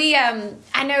 But we,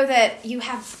 I know that you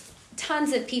have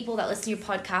tons of people that listen to your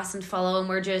podcast and follow, and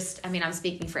we're just, I mean, I'm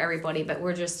speaking for everybody, but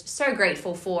we're just so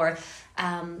grateful for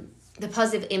the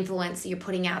positive influence you're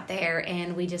putting out there,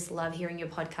 and we just love hearing your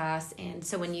podcast. And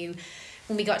so when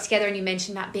we got together and you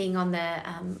mentioned about being on the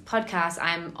podcast,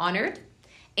 I'm honored.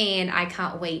 And I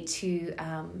can't wait to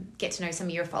get to know some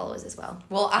of your followers as well.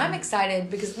 Well, I'm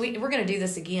excited because we're going to do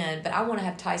this again, but I want to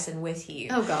have Tyson with you.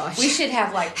 Oh, gosh. We should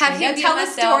have Have him tell the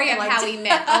story of how we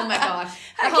met. Oh, my gosh.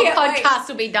 The whole podcast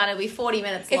will be done. It'll be 40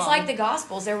 minutes long. It's like the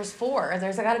Gospels. There was 4.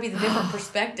 There's got to be the different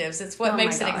perspectives. It's what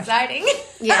makes it exciting.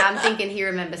 Yeah, I'm thinking he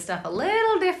remembers stuff a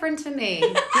little different to me.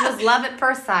 He was love at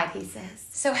first sight, he says.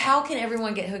 So how can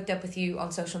everyone get hooked up with you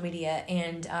on social media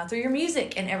and through your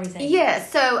music and everything? Yeah,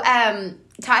 so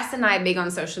Tyson and I are big on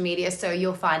social media, so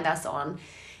you'll find us on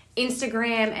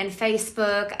Instagram and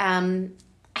Facebook. I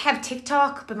have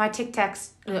TikTok, but my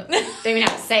TikTok's, don't even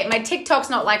have to say it. My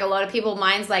TikTok's not like a lot of people.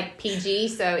 Mine's like PG,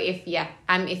 so if you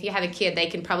have a kid, they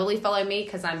can probably follow me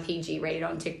because I'm PG rated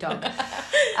on TikTok.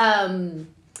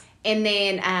 And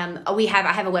then I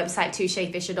have a website too,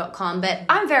 shayfisher.com, but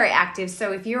I'm very active.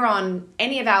 So if you're on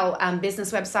any of our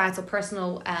business websites or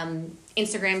personal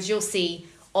Instagrams, you'll see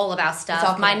all of our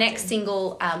stuff. My next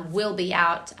single will be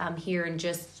out here in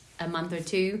just a month or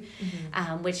two,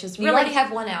 which is really... You already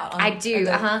have one out. I do,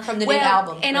 From the new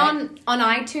album. And right? on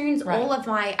iTunes,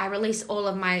 I release all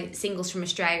of my singles from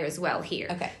Australia as well here.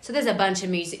 Okay. So there's a bunch of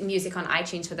music on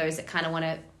iTunes for those that kind of want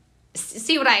to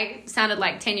see what I sounded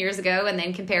like 10 years ago and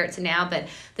then compare it to now. But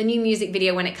the new music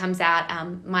video, when it comes out,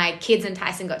 my kids and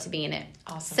Tyson got to be in it.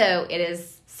 Awesome. So it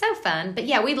is so fun. But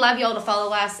yeah, we'd love y'all to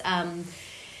follow us.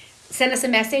 Send us a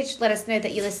message. Let us know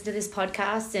that you listen to this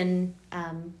podcast. And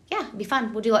it'd be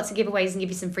fun. We'll do lots of giveaways and give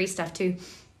you some free stuff too.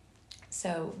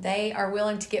 So they are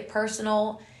willing to get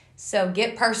personal. So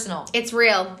get personal. It's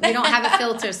real. We don't have a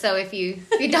filter. So if you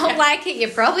don't like it, you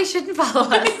probably shouldn't follow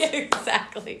us.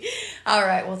 Exactly. All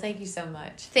right. Well, thank you so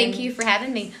much. Thank you for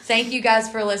having me. Thank you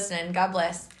guys for listening. God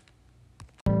bless.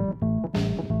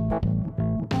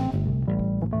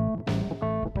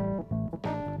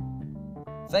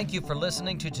 Thank you for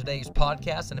listening to today's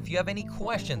podcast. And if you have any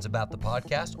questions about the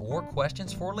podcast or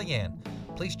questions for Leanne,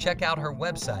 please check out her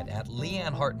website at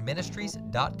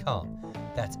leannehartministries.com.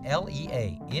 That's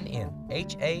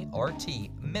LeAnnHart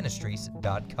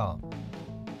Ministries.com.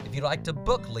 If you'd like to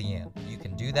book Leanne, you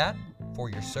can do that for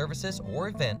your services or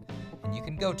event, and you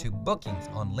can go to bookings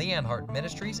on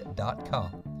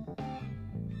leannehartministries.com.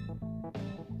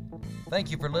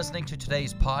 Thank you for listening to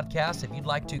today's podcast. If you'd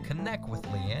like to connect with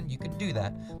Leanne, you can do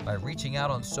that by reaching out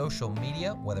on social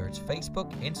media, whether it's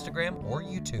Facebook, Instagram, or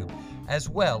YouTube, as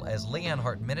well as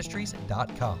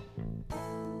leannehartministries.com.